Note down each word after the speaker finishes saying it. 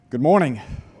Good morning.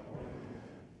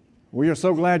 We are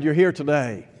so glad you're here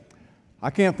today. I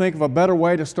can't think of a better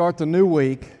way to start the new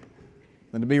week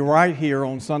than to be right here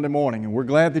on Sunday morning. And we're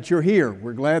glad that you're here.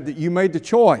 We're glad that you made the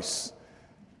choice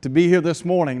to be here this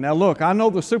morning. Now look, I know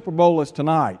the Super Bowl is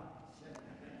tonight.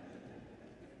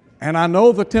 And I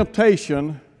know the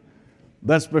temptation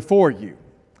that's before you.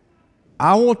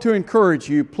 I want to encourage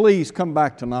you, please come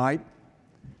back tonight.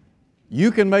 You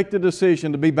can make the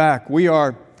decision to be back. We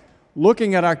are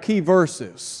looking at our key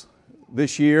verses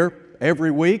this year, every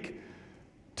week.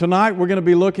 Tonight we're going to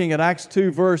be looking at Acts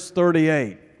 2 verse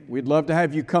 38. We'd love to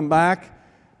have you come back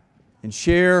and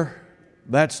share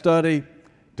that study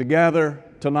together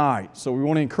tonight. So we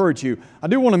want to encourage you. I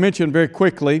do want to mention very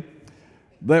quickly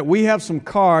that we have some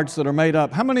cards that are made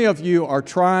up. How many of you are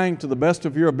trying to the best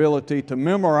of your ability to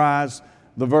memorize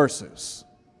the verses?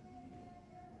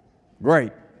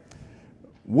 Great.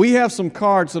 We have some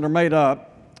cards that are made up,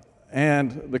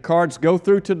 and the cards go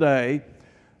through today.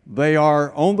 They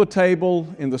are on the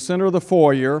table in the center of the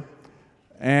foyer,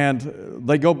 and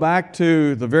they go back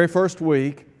to the very first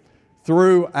week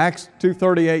through Acts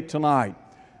 2:38 tonight.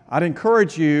 I'd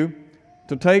encourage you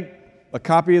to take a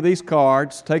copy of these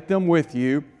cards, take them with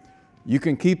you. You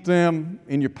can keep them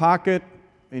in your pocket,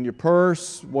 in your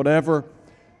purse, whatever.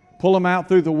 Pull them out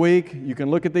through the week. You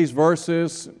can look at these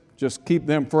verses, just keep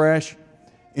them fresh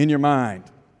in your mind.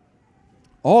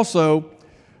 Also,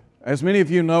 as many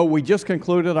of you know, we just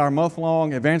concluded our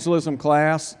month-long evangelism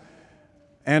class,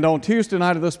 and on Tuesday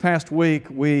night of this past week,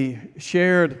 we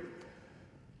shared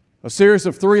a series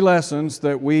of 3 lessons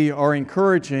that we are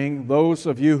encouraging those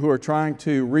of you who are trying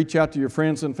to reach out to your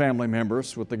friends and family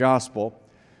members with the gospel.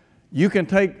 You can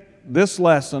take this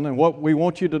lesson, and what we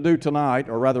want you to do tonight,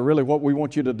 or rather really what we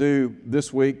want you to do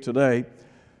this week, today,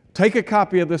 take a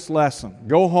copy of this lesson.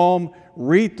 Go home,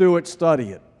 read through it, study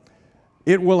it.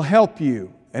 It will help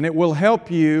you, and it will help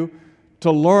you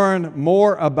to learn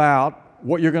more about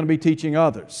what you're going to be teaching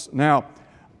others. Now,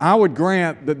 I would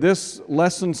grant that this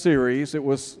lesson series, it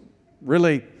was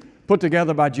really put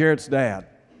together by Jared's dad.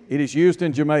 It is used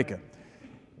in Jamaica.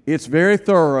 It's very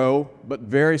thorough, but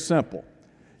very simple.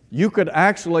 You could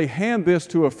actually hand this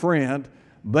to a friend.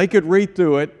 They could read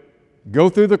through it, go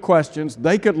through the questions.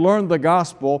 They could learn the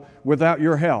gospel without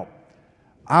your help.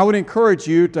 I would encourage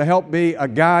you to help be a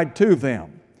guide to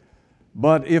them.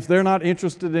 But if they're not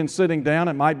interested in sitting down,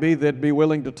 it might be they'd be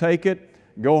willing to take it,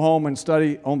 go home and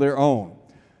study on their own.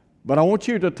 But I want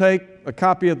you to take a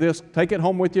copy of this, take it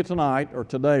home with you tonight, or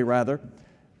today rather.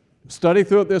 Study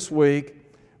through it this week.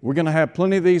 We're going to have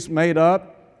plenty of these made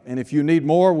up, and if you need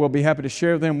more, we'll be happy to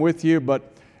share them with you.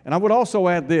 And I would also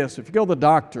add this, if you go to the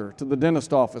doctor, to the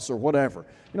dentist office or whatever,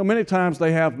 many times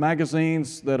they have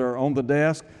magazines that are on the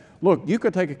desk. Look, you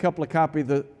could take a couple of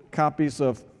copies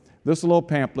of this little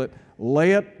pamphlet,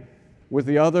 lay it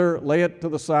to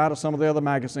the side of some of the other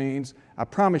magazines. I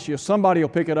promise you, somebody will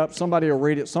pick it up, somebody will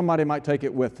read it, somebody might take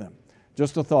it with them.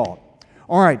 Just a thought.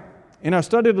 All right, in our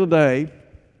study today,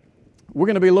 we're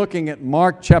going to be looking at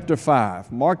Mark chapter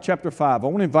 5. Mark chapter 5. I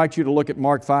want to invite you to look at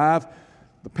Mark 5,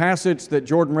 the passage that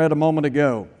Jordan read a moment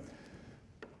ago.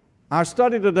 Our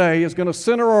study today is going to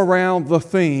center around the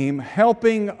theme,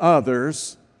 helping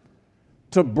others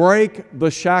to break the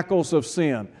shackles of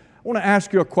sin. I want to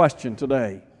ask you a question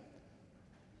today.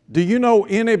 Do you know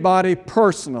anybody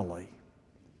personally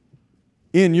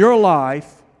in your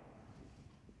life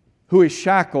who is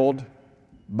shackled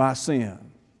by sin?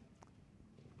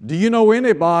 Do you know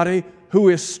anybody who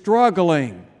is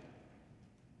struggling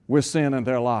with sin in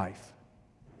their life?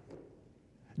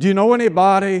 Do you know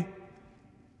anybody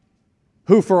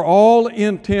who, for all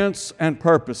intents and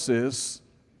purposes,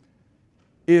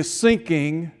 is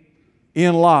sinking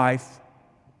in life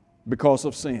because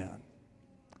of sin?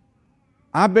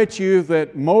 I bet you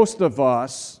that most of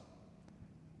us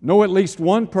know at least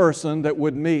one person that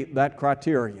would meet that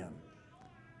criterion.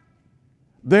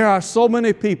 There are so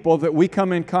many people that we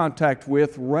come in contact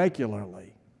with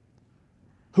regularly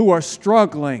who are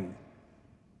struggling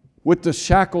with the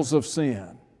shackles of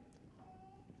sin.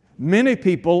 Many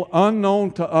people,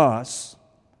 unknown to us,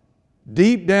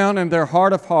 deep down in their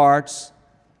heart of hearts,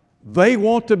 they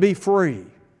want to be free.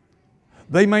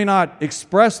 They may not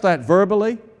express that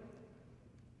verbally,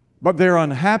 but they're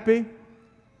unhappy,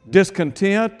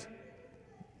 discontent,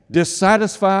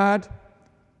 dissatisfied.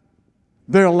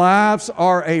 Their lives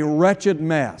are a wretched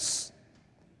mess.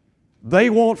 They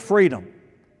want freedom.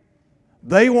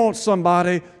 They want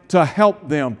somebody to help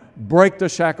them break the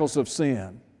shackles of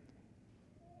sin.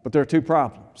 But there are 2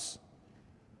 problems.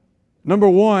 Number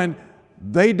 1,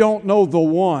 they don't know the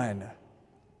one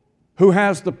who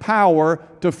has the power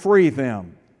to free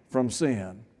them from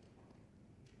sin.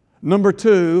 Number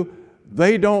two,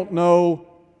 they don't know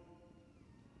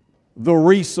the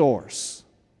resource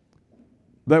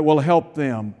that will help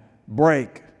them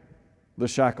break the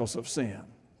shackles of sin.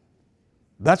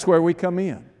 That's where we come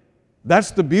in.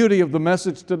 That's the beauty of the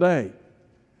message today.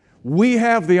 We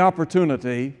have the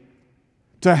opportunity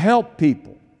to help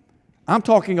people. I'm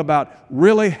talking about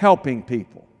really helping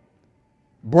people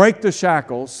break the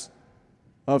shackles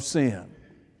of sin.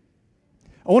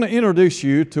 I want to introduce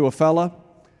you to a fella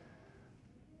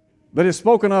that is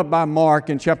spoken of by Mark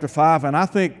in chapter 5, and I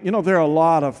think, there are a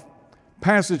lot of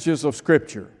passages of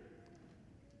Scripture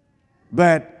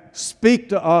that speak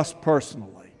to us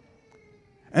personally.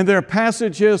 And there are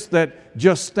passages that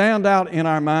just stand out in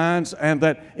our minds and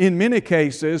that in many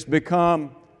cases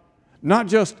become not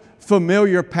just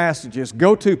familiar passages,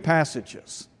 go-to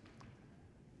passages,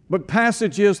 but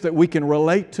passages that we can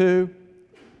relate to,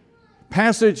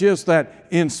 passages that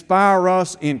inspire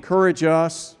us, encourage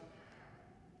us,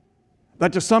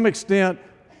 that to some extent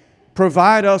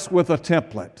provide us with a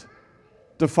template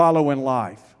to follow in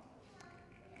life.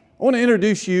 I want to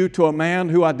introduce you to a man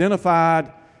who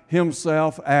identified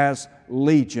himself as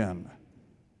Legion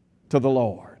to the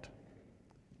Lord.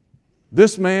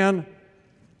 This man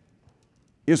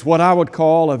is what I would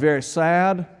call a very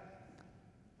sad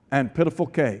and pitiful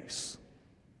case.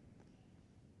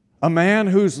 A man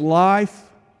whose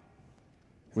life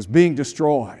was being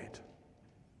destroyed.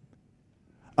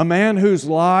 A man whose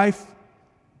life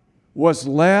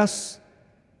was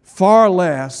far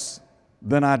less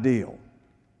than ideal.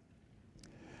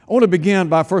 I want to begin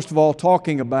by, first of all,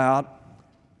 talking about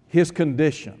his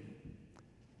condition.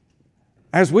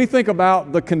 As we think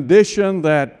about the condition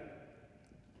that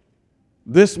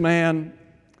this man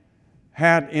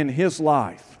had in his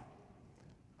life,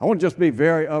 I want to just be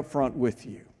very upfront with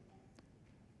you.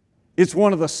 It's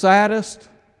one of the saddest,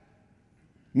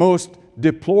 most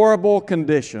deplorable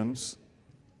conditions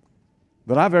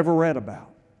that I've ever read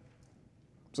about.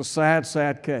 It's a sad,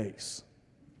 sad case.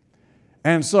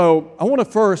 And so I want to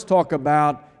first talk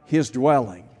about his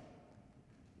dwelling.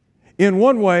 In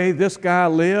one way, this guy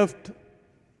lived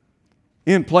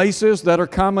in places that are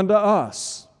common to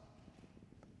us.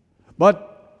 But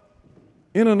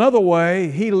in another way,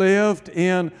 he lived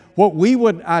in what we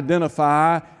would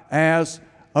identify as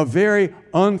a very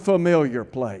unfamiliar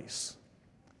place.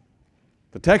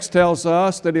 The text tells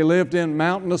us that he lived in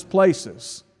mountainous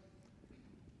places.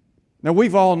 Now,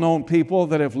 we've all known people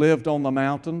that have lived on the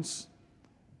mountains.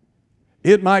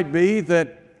 It might be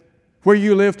that where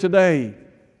you live today,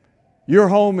 your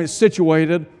home is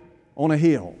situated on a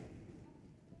hill.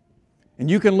 And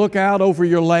you can look out over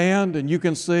your land and you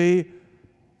can see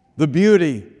the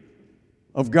beauty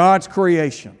of God's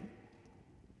creation.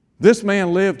 This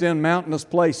man lived in mountainous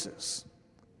places.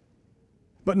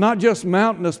 But not just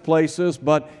mountainous places,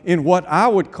 but in what I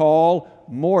would call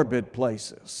morbid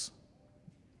places.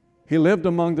 He lived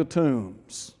among the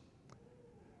tombs.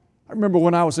 I remember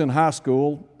when I was in high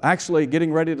school, actually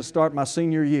getting ready to start my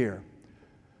senior year.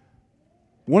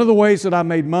 One of the ways that I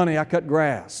made money, I cut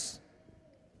grass.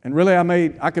 And really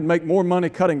I could make more money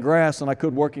cutting grass than I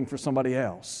could working for somebody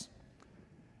else.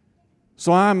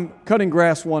 So I'm cutting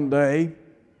grass one day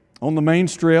on the main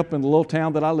strip in the little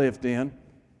town that I lived in.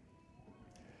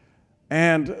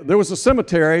 And there was a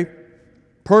cemetery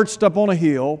perched up on a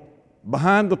hill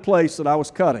behind the place that I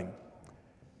was cutting.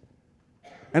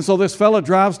 And so this fellow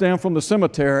drives down from the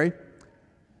cemetery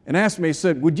and asked me, he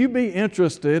said, "Would you be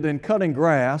interested in cutting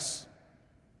grass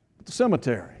at the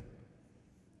cemetery?"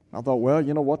 I thought, well,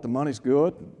 you know what, the money's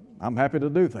good. I'm happy to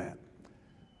do that.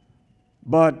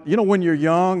 But, when you're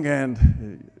young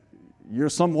and you're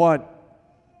somewhat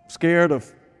scared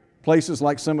of places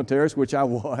like cemeteries, which I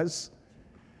was,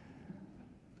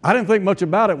 I didn't think much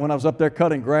about it when I was up there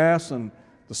cutting grass and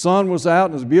the sun was out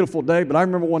and it was a beautiful day, but I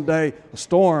remember one day a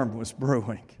storm was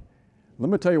brewing. Let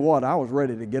me tell you what, I was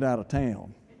ready to get out of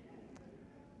town.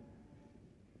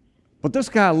 But this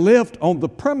guy lived on the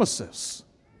premises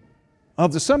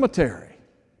of the cemetery.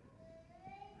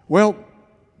 Well,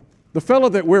 the fellow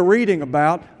that we're reading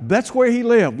about, that's where he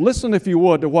lived. Listen, if you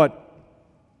would, to what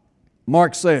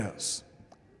Mark says.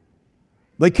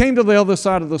 They came to the other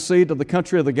side of the sea, to the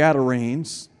country of the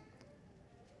Gadarenes.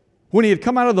 When he had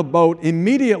come out of the boat,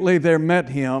 immediately there met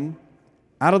him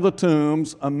out of the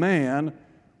tombs a man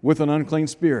with an unclean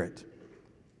spirit,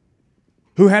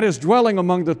 who had his dwelling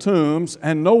among the tombs,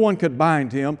 and no one could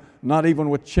bind him, not even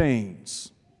with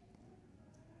chains.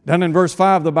 Then in verse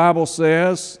 5, the Bible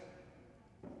says,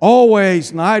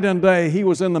 always, night and day, he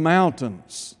was in the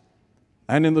mountains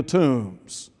and in the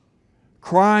tombs,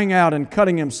 crying out and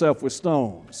cutting himself with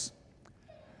stones.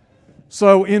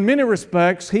 So in many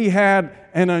respects, he had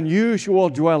an unusual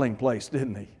dwelling place,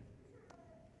 didn't he?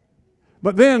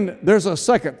 But then there's a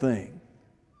second thing.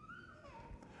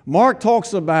 Mark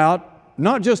talks about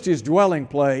not just his dwelling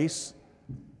place,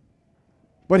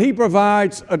 but he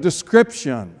provides a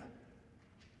description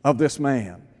of this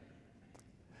man.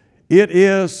 It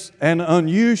is an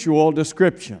unusual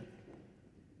description.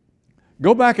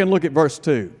 Go back and look at verse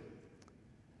 2.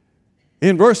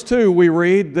 In verse 2, we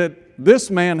read that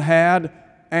this man had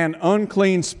an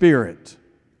unclean spirit.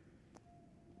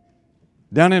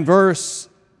 Down in verse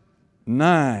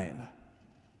 9,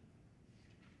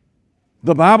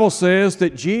 the Bible says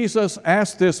that Jesus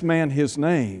asked this man his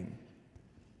name.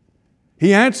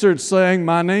 He answered, saying,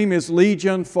 "My name is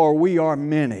Legion, for we are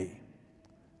many."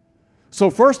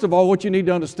 So first of all, what you need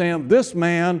to understand, this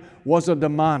man was a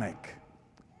demonic.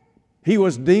 He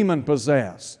was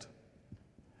demon-possessed.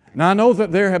 Now, I know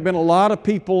that there have been a lot of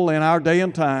people in our day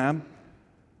and time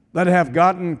that have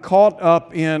gotten caught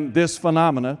up in this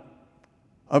phenomena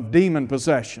of demon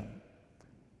possession.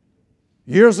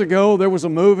 Years ago, there was a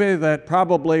movie that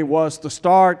probably was the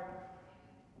start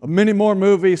of many more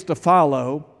movies to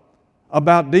follow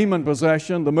about demon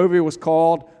possession. The movie was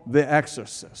called The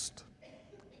Exorcist.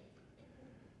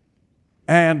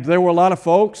 And there were a lot of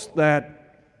folks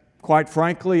that, quite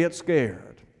frankly, it scared.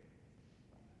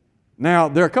 Now,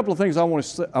 there are a couple of things I want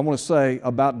to say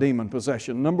about demon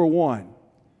possession. Number one,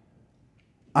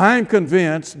 I'm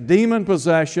convinced demon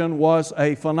possession was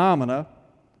a phenomena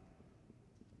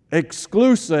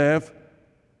exclusive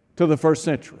to the first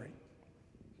century.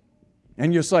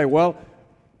 And you say, well,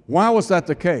 why was that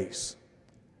the case?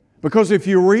 Because if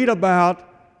you read about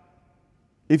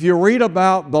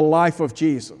the life of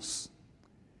Jesus,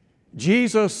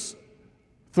 Jesus,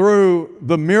 through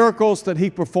the miracles that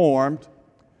he performed,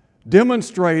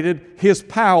 demonstrated his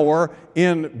power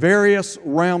in various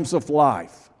realms of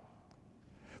life.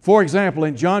 For example,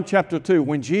 in John chapter 2,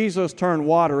 when Jesus turned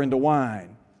water into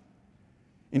wine.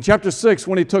 In chapter 6,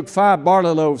 when he took 5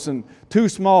 barley loaves and 2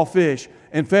 small fish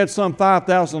and fed some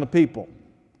 5,000 people.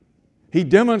 He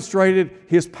demonstrated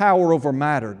his power over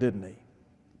matter, didn't he?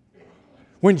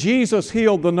 When Jesus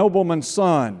healed the nobleman's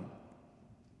son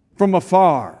from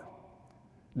afar,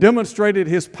 demonstrated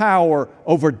his power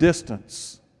over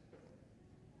distance.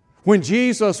 When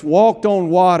Jesus walked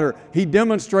on water, he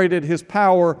demonstrated his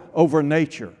power over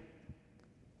nature.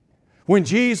 When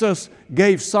Jesus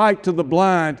gave sight to the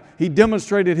blind, he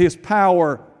demonstrated his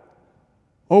power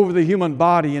over the human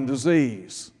body and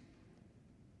disease.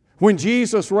 When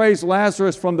Jesus raised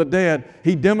Lazarus from the dead,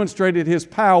 he demonstrated his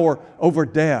power over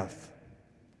death.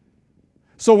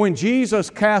 So when Jesus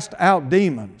cast out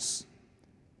demons,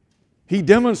 he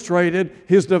demonstrated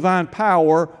his divine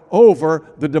power over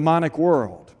the demonic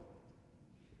world.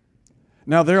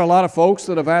 Now, there are a lot of folks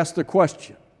that have asked the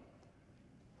question,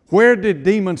 where did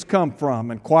demons come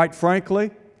from? And quite frankly,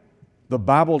 the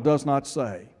Bible does not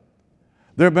say.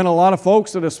 There have been a lot of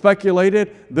folks that have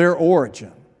speculated their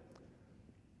origin.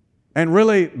 And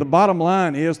really, the bottom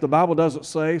line is the Bible doesn't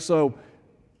say, so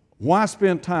why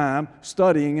spend time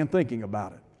studying and thinking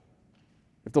about it?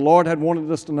 If the Lord had wanted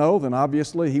us to know, then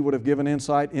obviously He would have given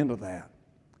insight into that.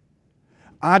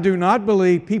 I do not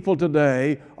believe people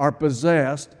today are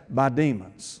possessed by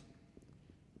demons.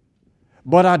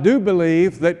 But I do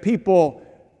believe that people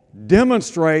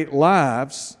demonstrate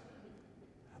lives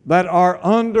that are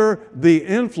under the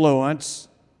influence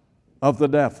of the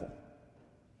devil.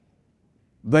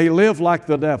 They live like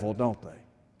the devil, don't they?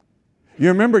 You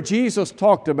remember Jesus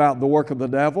talked about the work of the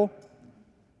devil.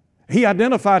 He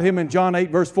identified him in John 8,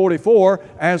 verse 44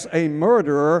 as a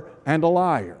murderer and a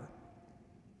liar.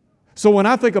 So when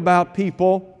I think about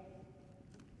people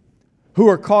who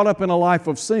are caught up in a life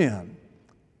of sin,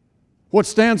 what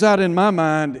stands out in my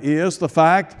mind is the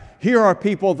fact here are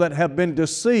people that have been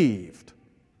deceived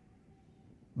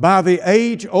by the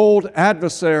age-old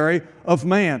adversary of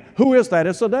man. Who is that?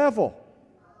 It's the devil.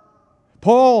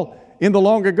 Paul in the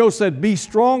long ago said, "Be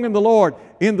strong in the Lord,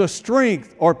 in the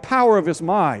strength or power of His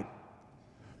might.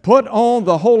 Put on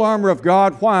the whole armor of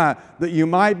God." Why? That you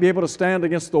might be able to stand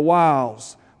against the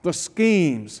wiles, the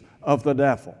schemes of the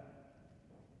devil.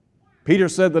 Peter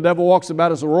said the devil walks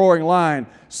about as a roaring lion,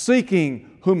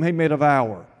 seeking whom he may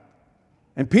devour.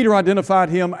 And Peter identified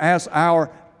him as our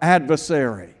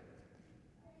adversary.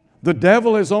 The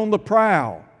devil is on the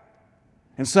prowl.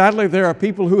 And sadly, there are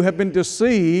people who have been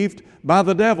deceived by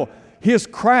the devil. His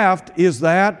craft is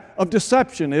that of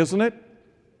deception, isn't it?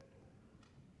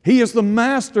 He is the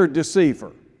master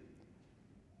deceiver.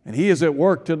 And he is at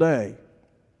work today.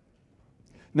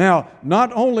 Now,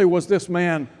 not only was this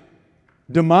man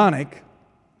demonic,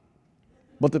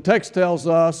 but the text tells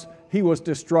us he was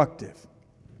destructive.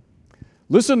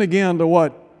 Listen again to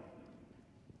what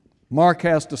Mark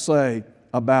has to say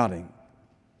about him.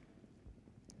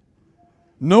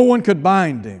 No one could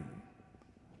bind him,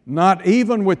 not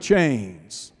even with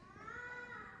chains.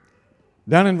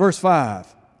 Down in verse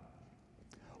 5.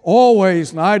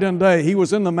 Always, night and day, he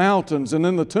was in the mountains and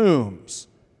in the tombs,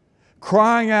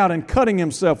 crying out and cutting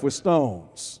himself with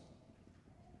stones.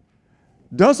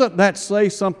 Doesn't that say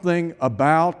something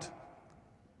about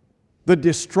the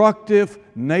destructive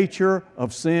nature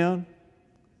of sin?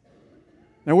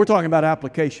 Now we're talking about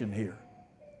application here.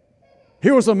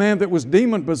 Here was a man that was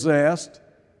demon-possessed,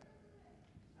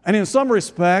 and in some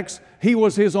respects, he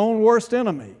was his own worst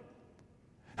enemy.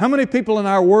 How many people in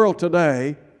our world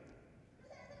today,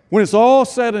 when it's all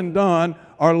said and done,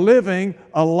 are living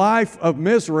a life of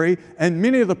misery, and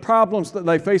many of the problems that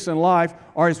they face in life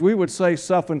are, as we would say,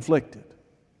 self-inflicted?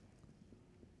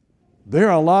 There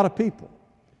are a lot of people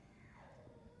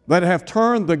that have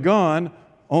turned the gun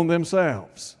on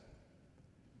themselves.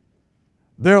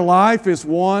 Their life is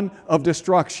one of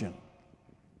destruction.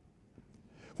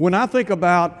 When I think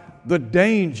about the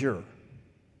danger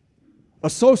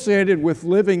associated with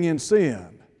living in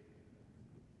sin,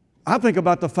 I think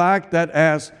about the fact that,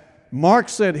 as Mark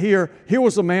said here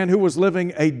was a man who was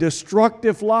living a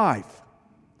destructive life.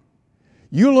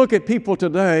 You look at people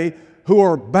today who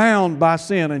are bound by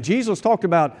sin, and Jesus talked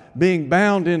about being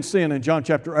bound in sin in John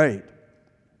chapter 8.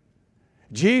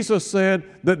 Jesus said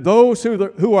that those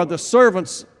who are the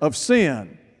servants of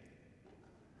sin,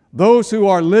 those who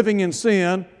are living in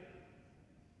sin,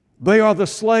 they are the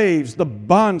slaves, the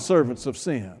bondservants of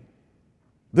sin.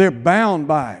 They're bound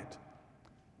by it.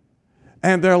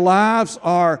 And their lives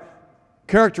are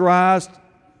characterized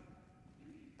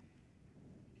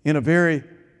in a very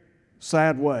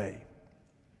sad way.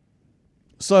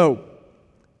 So,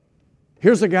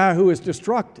 here's a guy who is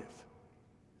destructive.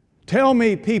 Tell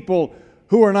me people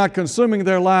who are not consuming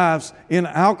their lives in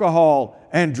alcohol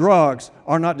and drugs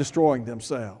are not destroying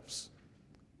themselves.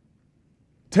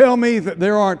 Tell me that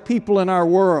there aren't people in our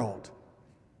world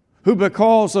who,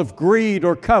 because of greed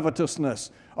or covetousness,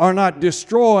 are not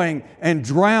destroying and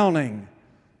drowning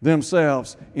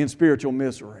themselves in spiritual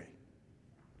misery.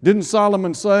 Didn't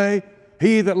Solomon say,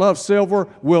 "He that loves silver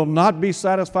will not be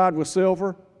satisfied with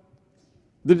silver"?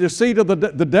 The deceit of the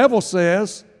devil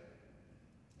says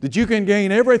that you can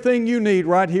gain everything you need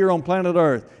right here on planet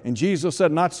Earth. And Jesus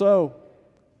said, not so.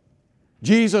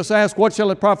 Jesus asked, what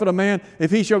shall it profit a man if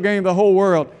he shall gain the whole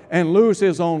world and lose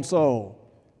his own soul?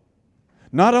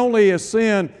 Not only is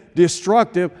sin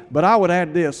destructive, but I would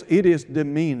add this, it is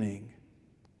demeaning.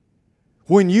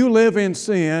 When you live in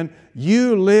sin,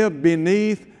 you live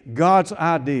beneath God's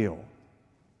ideal.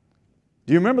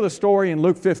 Do you remember the story in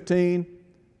Luke 15?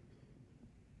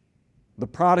 The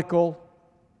prodigal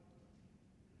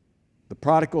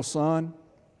son.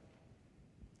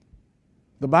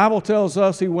 The Bible tells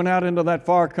us he went out into that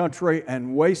far country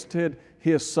and wasted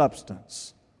his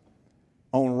substance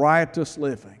on riotous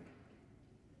living.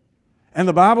 And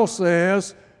the Bible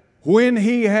says, when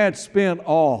he had spent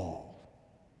all,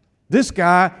 this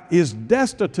guy is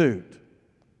destitute.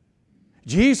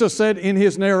 Jesus said in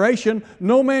his narration,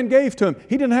 no man gave to him.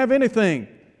 He didn't have anything.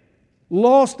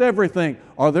 Lost everything.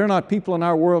 Are there not people in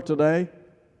our world today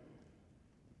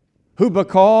who,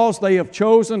 because they have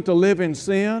chosen to live in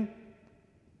sin,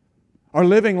 are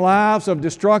living lives of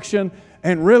destruction,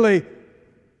 and really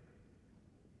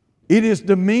it is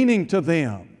demeaning to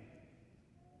them?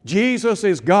 Jesus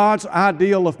is God's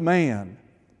ideal of man.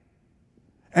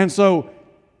 And so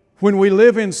when we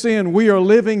live in sin, we are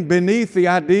living beneath the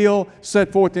ideal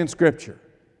set forth in Scripture.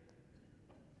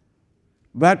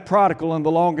 That prodigal in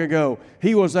the long ago,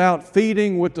 he was out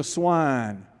feeding with the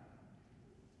swine.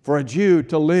 For a Jew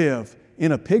to live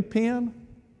in a pig pen?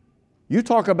 You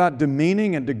talk about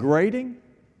demeaning and degrading?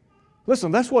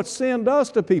 Listen, that's what sin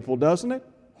does to people, doesn't it?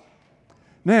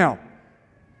 Now,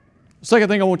 second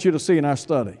thing I want you to see in our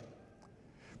study.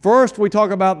 First, we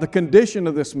talk about the condition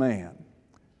of this man.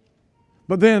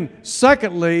 But then,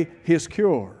 secondly, his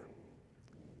cure.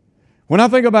 When I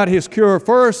think about his cure,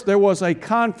 first, there was a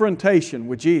confrontation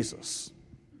with Jesus.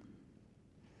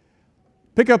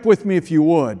 Pick up with me, if you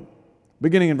would,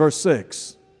 beginning in verse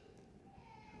 6.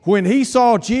 When he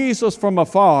saw Jesus from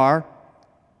afar,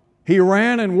 he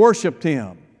ran and worshiped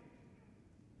him.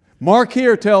 Mark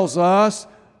here tells us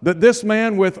that this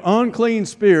man with unclean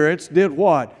spirits did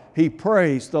what? He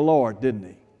praised the Lord, didn't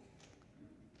he?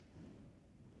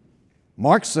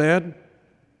 Mark said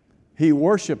he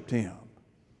worshiped him.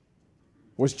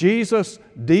 Was Jesus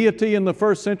deity in the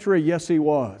first century? Yes, he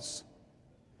was.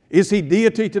 Is he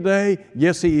deity today?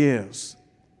 Yes, he is.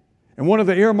 And one of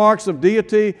the earmarks of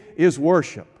deity is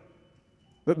worship.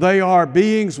 That they are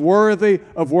beings worthy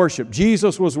of worship.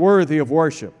 Jesus was worthy of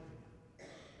worship.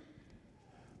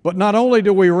 But not only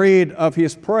do we read of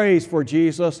His praise for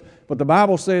Jesus, but the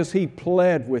Bible says He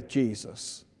pled with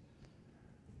Jesus.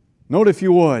 Note, if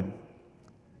you would,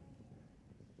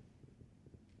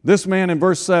 this man in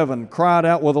verse 7 cried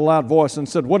out with a loud voice and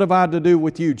said, "What have I to do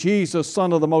with you, Jesus,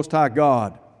 Son of the Most High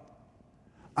God?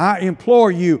 I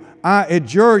implore you, I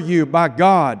adjure you by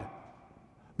God,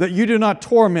 that you do not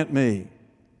torment me."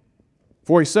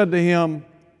 For he said to him,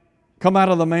 "Come out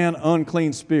of the man,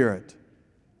 unclean spirit."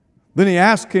 Then he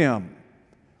asked him,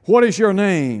 "What is your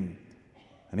name?"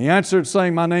 And he answered,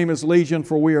 saying, "My name is Legion,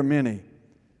 for we are many."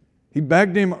 He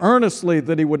begged him earnestly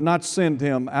that he would not send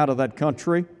him out of that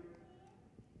country.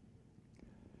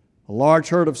 A large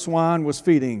herd of swine was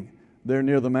feeding there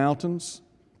near the mountains,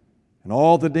 and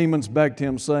all the demons begged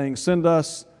him, saying, "Send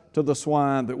us to the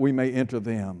swine that we may enter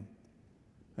them."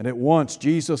 And at once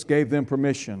Jesus gave them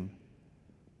permission.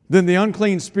 Then the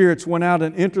unclean spirits went out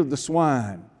and entered the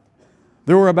swine.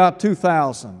 There were about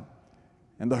 2,000,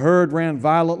 and the herd ran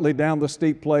violently down the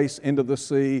steep place into the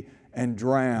sea and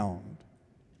drowned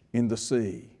in the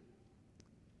sea.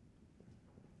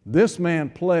 This man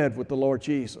pled with the Lord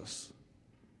Jesus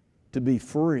to be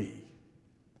free.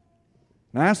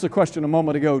 Now, I asked the question a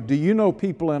moment ago, do you know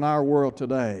people in our world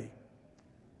today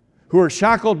who are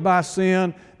shackled by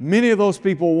sin? Many of those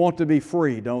people want to be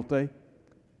free, don't they?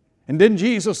 And didn't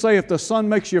Jesus say, if the Son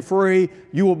makes you free,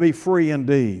 you will be free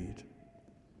indeed?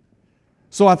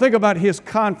 So I think about His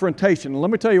confrontation. Let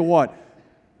me tell you what.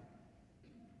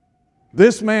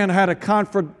 This man had a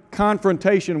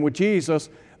confrontation with Jesus.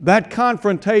 That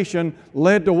confrontation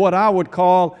led to what I would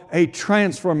call a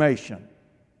transformation.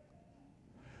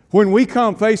 When we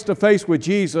come face to face with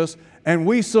Jesus and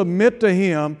we submit to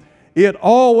Him, it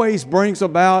always brings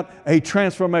about a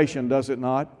transformation, does it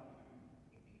not?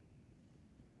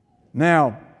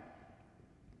 Now,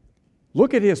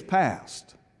 look at his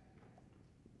past.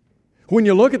 When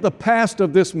you look at the past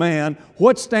of this man,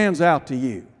 what stands out to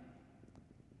you?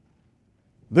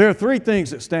 There are three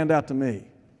things that stand out to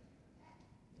me.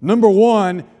 Number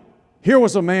one, here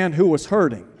was a man who was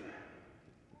hurting.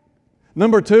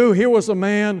 Number two, here was a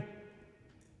man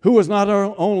who was not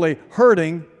only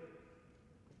hurting,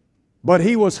 but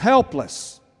he was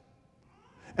helpless.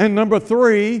 And number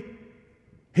three,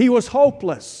 he was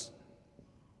hopeless.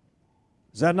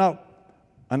 Is that not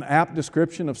an apt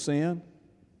description of sin?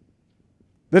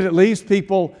 That it leaves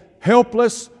people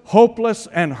helpless, hopeless,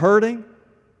 and hurting?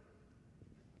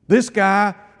 This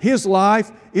guy, his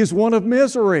life is one of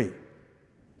misery.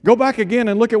 Go back again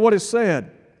and look at what it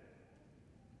said.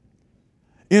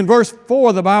 In verse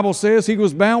 4, the Bible says he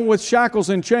was bound with shackles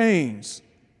and chains.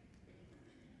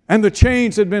 And the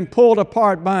chains had been pulled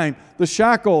apart by him, the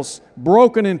shackles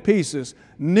broken in pieces.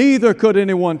 Neither could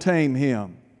anyone tame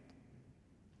him.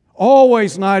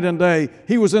 Always night and day,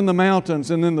 he was in the mountains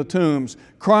and in the tombs,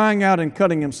 crying out and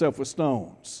cutting himself with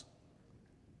stones.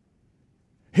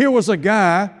 Here was a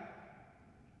guy,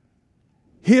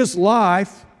 his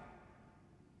life,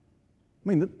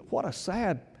 what a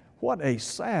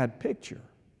sad picture.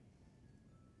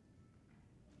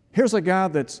 Here's a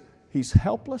guy he's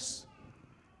helpless,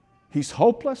 he's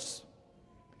hopeless,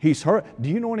 he's hurt. Do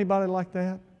you know anybody like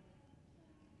that?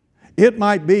 It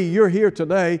might be you're here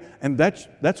today and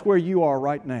that's where you are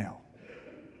right now.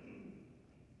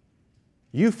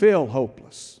 You feel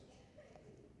hopeless.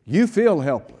 You feel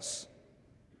helpless.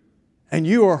 And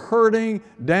you are hurting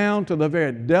down to the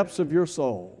very depths of your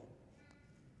soul.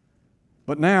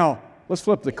 But now, let's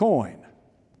flip the coin.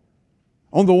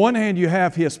 On the one hand, you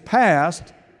have his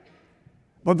past,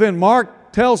 but then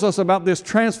Mark tells us about this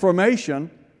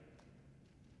transformation,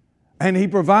 and he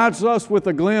provides us with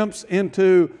a glimpse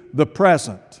into the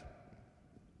present.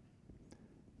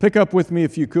 Pick up with me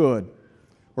if you could,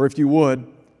 or if you would,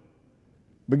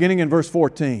 beginning in verse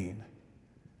 14.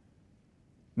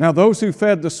 Now those who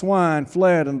fed the swine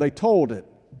fled, and they told it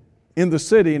in the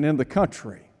city and in the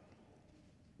country.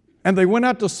 And they went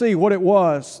out to see what it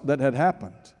was that had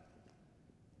happened.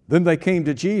 Then they came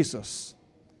to Jesus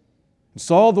and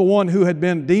saw the one who had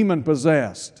been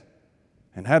demon-possessed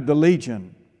and had the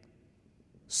legion,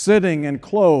 sitting and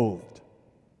clothed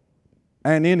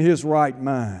and in his right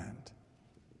mind.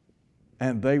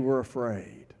 And they were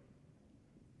afraid.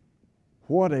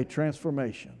 What a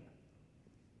transformation.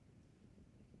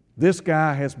 This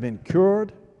guy has been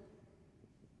cured,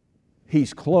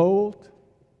 he's clothed,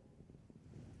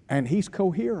 and he's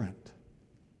coherent.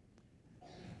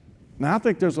 Now, I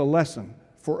think there's a lesson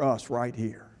for us right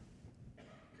here.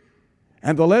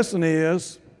 And the lesson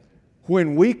is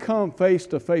when we come face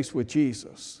to face with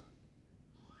Jesus,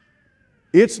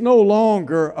 it's no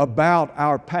longer about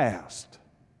our past.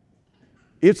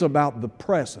 It's about the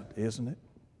present, isn't it?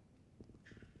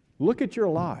 Look at your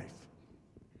life.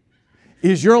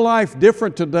 Is your life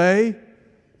different today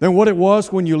than what it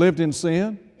was when you lived in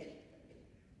sin?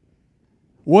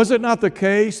 Was it not the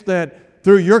case that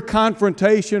through your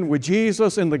confrontation with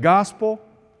Jesus in the gospel,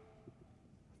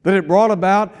 that it brought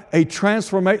about a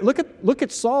transformation? Look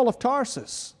at Saul of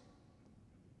Tarsus.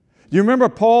 Do you remember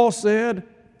Paul said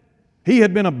he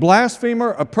had been a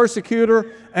blasphemer, a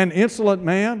persecutor, an insolent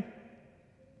man?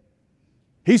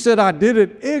 He said, I did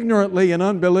it ignorantly in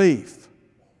unbelief.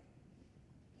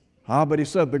 But he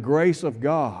said, the grace of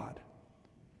God.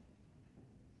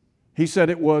 He said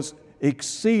it was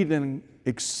exceedingly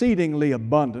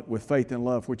abundant with faith and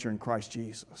love which are in Christ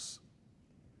Jesus.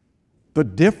 The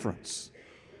difference.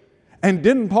 And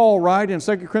didn't Paul write in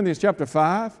 2 Corinthians chapter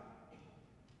 5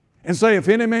 and say, if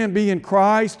any man be in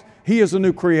Christ, he is a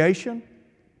new creation?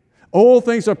 Old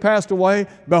things are passed away.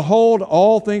 Behold,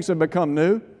 all things have become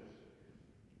new.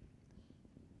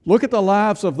 Look at the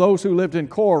lives of those who lived in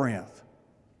Corinth.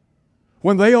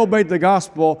 When they obeyed the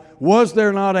gospel, was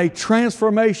there not a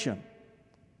transformation?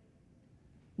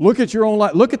 Look at your own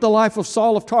life. Look at the life of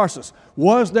Saul of Tarsus.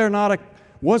 Was there not a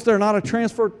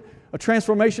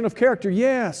transformation of character?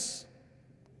 Yes.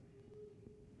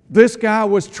 This guy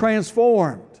was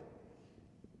transformed.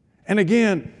 And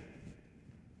again,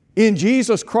 in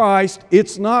Jesus Christ,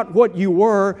 it's not what you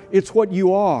were, it's what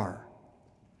you are.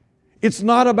 It's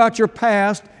not about your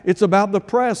past, it's about the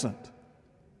present.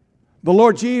 The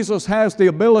Lord Jesus has the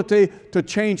ability to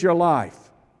change your life.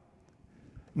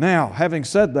 Now, having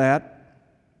said that,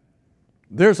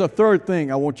 there's a third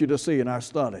thing I want you to see in our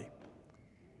study.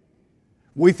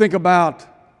 We think about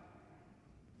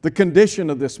the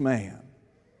condition of this man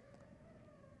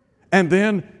and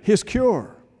then his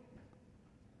cure.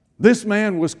 This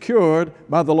man was cured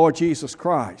by the Lord Jesus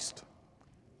Christ.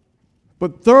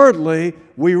 But thirdly,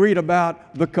 we read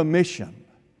about the commission.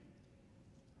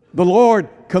 The Lord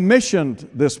commissioned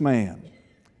this man.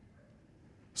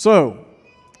 So,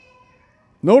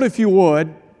 note if you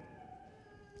would,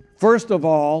 first of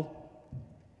all,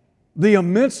 the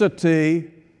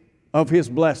immensity of his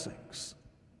blessings.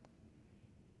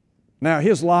 Now,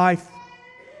 his life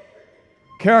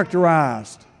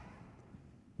characterized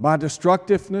by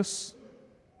destructiveness.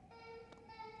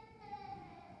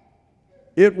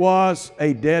 It was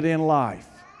a dead-end life.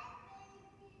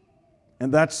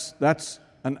 And that's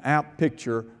an apt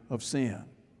picture of sin.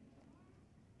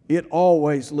 It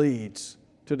always leads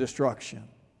to destruction.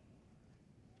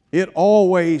 It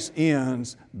always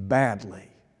ends badly.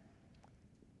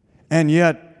 And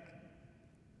yet,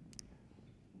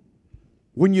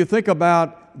 when you think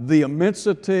about the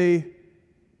immensity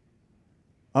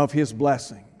of his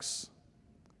blessings,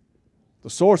 the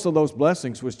source of those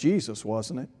blessings was Jesus,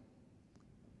 wasn't it?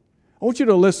 I want you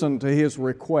to listen to his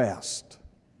request.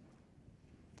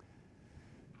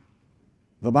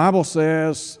 The Bible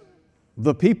says,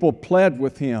 the people pled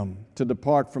with him to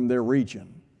depart from their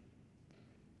region.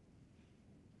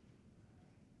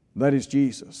 That is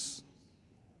Jesus.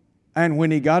 And when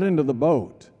he got into the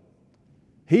boat,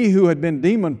 he who had been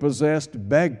demon-possessed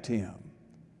begged him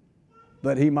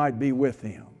that he might be with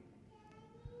him.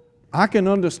 I can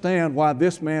understand why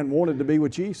this man wanted to be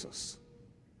with Jesus.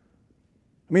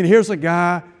 I mean, here's a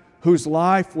guy whose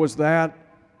life was that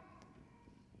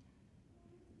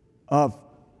of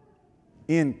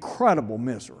incredible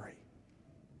misery.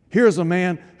 Here's a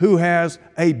man who has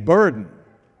a burden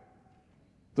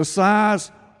the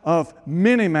size of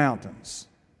many mountains.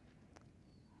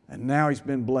 And now he's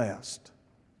been blessed.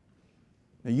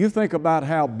 Now you think about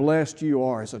how blessed you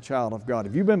are as a child of God.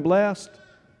 Have you been blessed?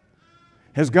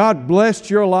 Has God blessed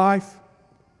your life?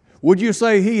 Would you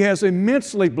say He has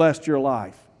immensely blessed your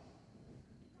life?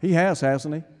 He has,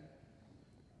 hasn't He?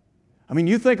 I mean,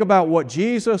 you think about what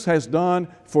Jesus has done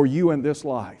for you in this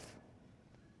life.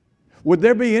 Would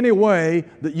there be any way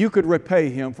that you could repay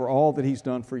Him for all that He's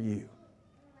done for you?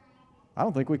 I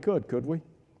don't think we could we?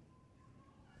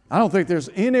 I don't think there's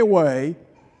any way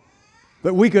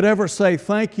that we could ever say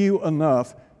thank you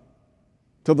enough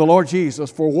to the Lord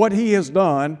Jesus for what He has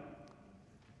done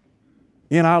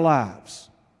in our lives.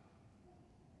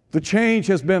 The change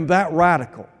has been that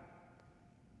radical.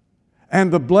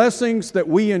 And the blessings that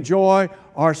we enjoy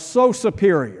are so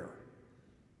superior.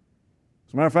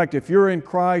 As a matter of fact, if you're in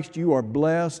Christ, you are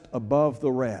blessed above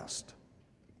the rest.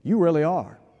 You really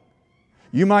are.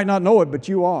 You might not know it, but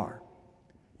you are.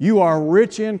 You are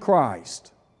rich in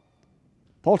Christ.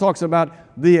 Paul talks about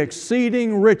the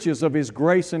exceeding riches of His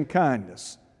grace and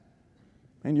kindness.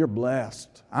 And you're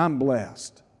blessed. I'm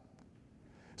blessed.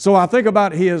 So I think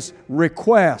about his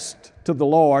request to the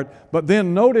Lord, but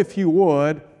then note, if you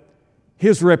would,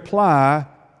 his reply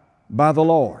by the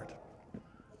Lord.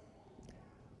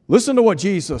 Listen to what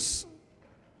Jesus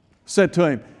said to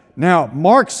him. Now,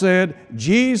 Mark said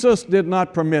Jesus did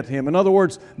not permit him. In other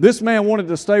words, this man wanted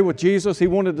to stay with Jesus. He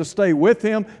wanted to stay with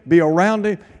him, be around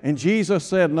him. And Jesus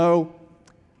said, no,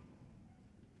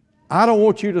 I don't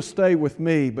want you to stay with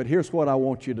me, but here's what I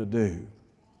want you to do.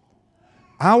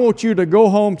 I want you to go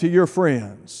home to your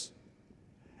friends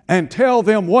and tell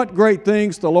them what great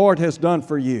things the Lord has done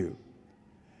for you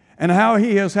and how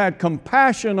He has had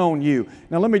compassion on you.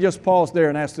 Now let me just pause there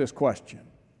and ask this question.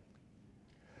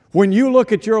 When you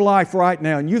look at your life right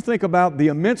now and you think about the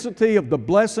immensity of the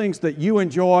blessings that you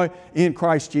enjoy in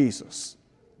Christ Jesus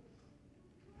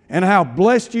and how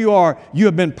blessed you are, you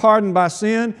have been pardoned by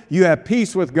sin, you have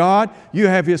peace with God, you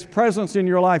have His presence in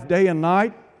your life day and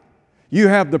night, you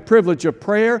have the privilege of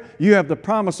prayer, you have the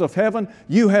promise of heaven,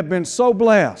 you have been so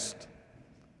blessed.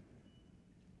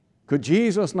 Could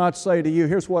Jesus not say to you,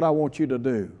 here's what I want you to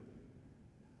do.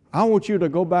 I want you to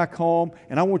go back home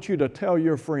and I want you to tell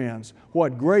your friends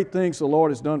what great things the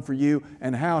Lord has done for you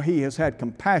and how He has had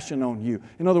compassion on you.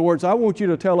 In other words, I want you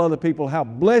to tell other people how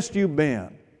blessed you've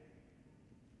been.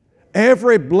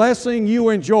 Every blessing you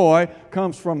enjoy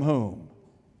comes from whom?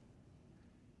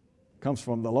 Comes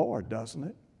from the Lord, doesn't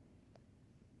it?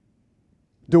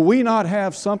 Do we not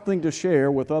have something to share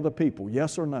with other people?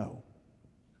 Yes or no?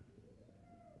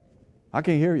 I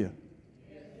can't hear you.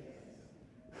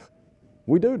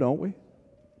 We do, don't we?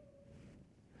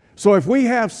 So if we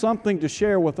have something to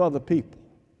share with other people,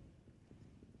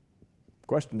 the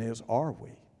question is, are we?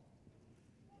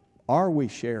 Are we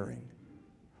sharing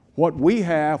what we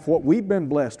have, what we've been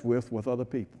blessed with other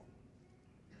people?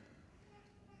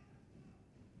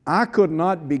 I could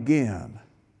not begin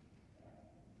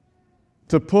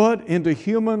to put into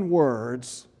human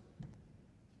words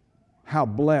how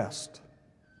blessed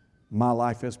my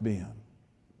life has been.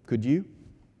 Could you?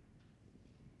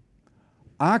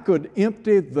 I could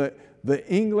empty the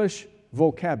English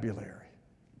vocabulary,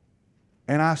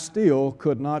 and I still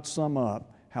could not sum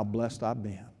up how blessed I've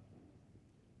been.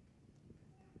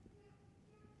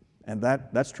 And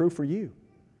that's true for you.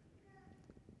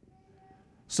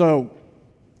 So,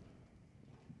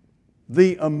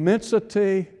 the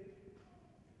immensity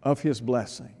of His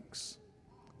blessings.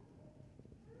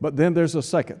 But then there's a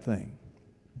second thing,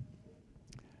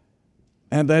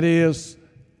 and that is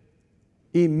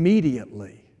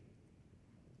immediately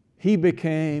He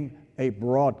became a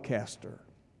broadcaster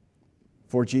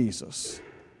for Jesus.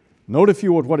 Note, if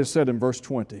you would, what is said in verse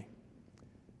 20.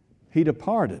 He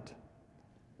departed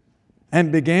and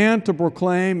began to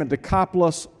proclaim in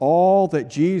Decapolis all that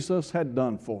Jesus had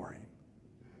done for him.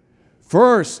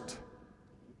 First,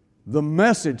 the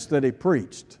message that He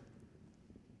preached.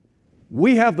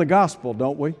 We have the gospel,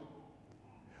 don't we?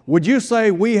 Would you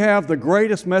say we have the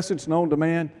greatest message known to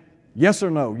man? Yes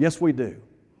or no? Yes, we do.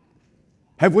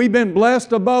 Have we been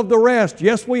blessed above the rest?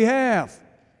 Yes, we have.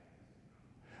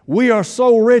 We are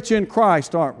so rich in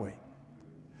Christ, aren't we?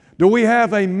 Do we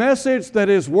have a message that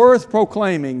is worth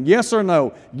proclaiming? Yes or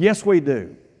no? Yes, we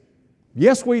do.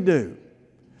 Yes, we do.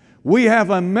 We have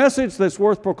a message that's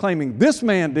worth proclaiming. This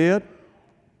man did.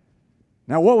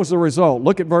 Now, what was the result?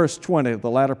 Look at verse 20, the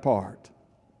latter part.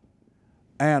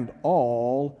 And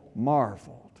all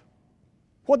marveled.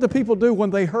 What did people do when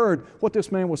they heard what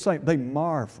this man was saying? They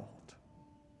marveled.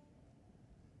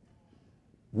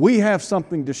 We have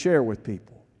something to share with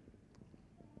people.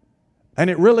 And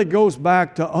it really goes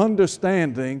back to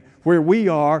understanding where we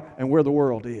are and where the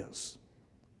world is.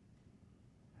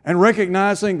 And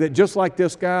recognizing that just like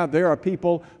this guy, there are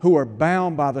people who are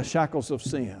bound by the shackles of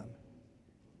sin.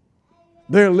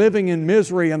 They're living in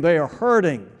misery and they are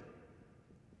hurting.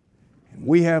 And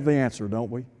we have the answer, don't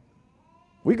we?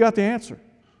 We've got the answer.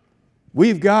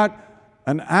 We've got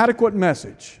an adequate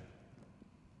message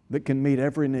that can meet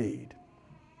every need.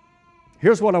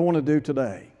 Here's what I want to do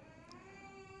today.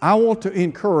 I want to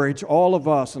encourage all of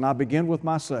us, and I begin with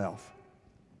myself.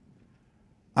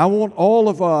 I want all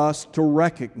of us to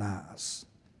recognize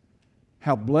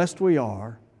how blessed we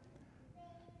are,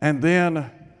 and then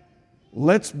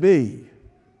let's be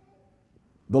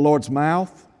the Lord's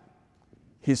mouth,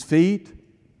 His feet,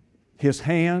 His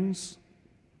hands.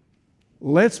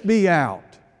 Let's be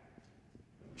out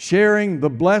sharing the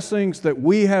blessings that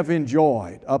we have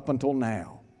enjoyed up until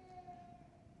now.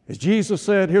 As Jesus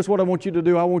said, here's what I want you to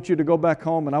do. I want you to go back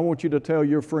home and I want you to tell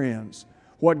your friends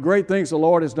what great things the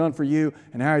Lord has done for you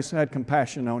and how He's had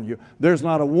compassion on you. There's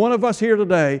not a one of us here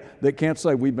today that can't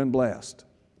say we've been blessed.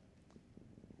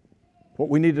 What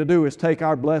we need to do is take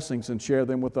our blessings and share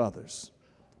them with others.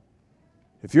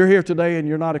 If you're here today and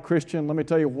you're not a Christian, let me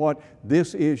tell you what,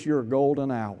 this is your golden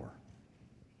hour.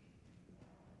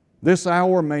 This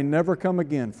hour may never come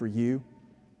again for you.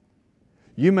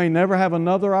 You may never have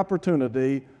another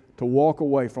opportunity to walk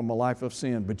away from a life of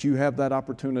sin, but you have that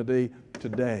opportunity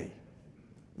today,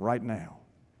 right now.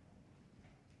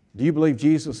 Do you believe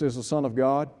Jesus is the Son of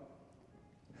God?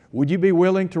 Would you be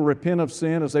willing to repent of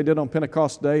sin as they did on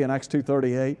Pentecost Day in Acts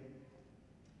 2:38?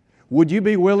 Would you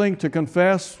be willing to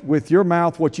confess with your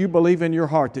mouth what you believe in your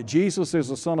heart, that Jesus is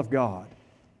the Son of God?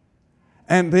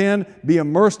 And then be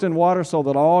immersed in water so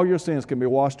that all your sins can be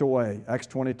washed away. Acts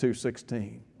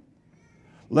 22:16.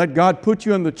 Let God put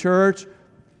you in the church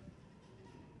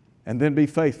and then be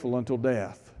faithful until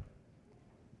death.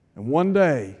 And one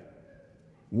day,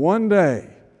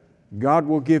 God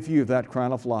will give you that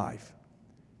crown of life.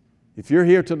 If you're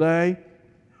here today,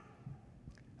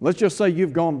 let's just say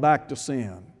you've gone back to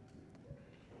sin,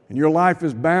 and your life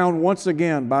is bound once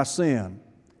again by sin,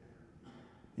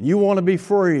 and you want to be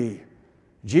free.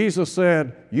 Jesus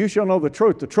said, you shall know the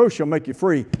truth shall make you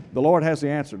free. The Lord has the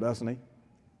answer, doesn't He?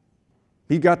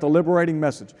 He's got the liberating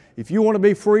message. If you want to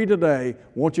be free today,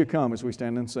 won't you come as we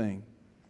stand and sing?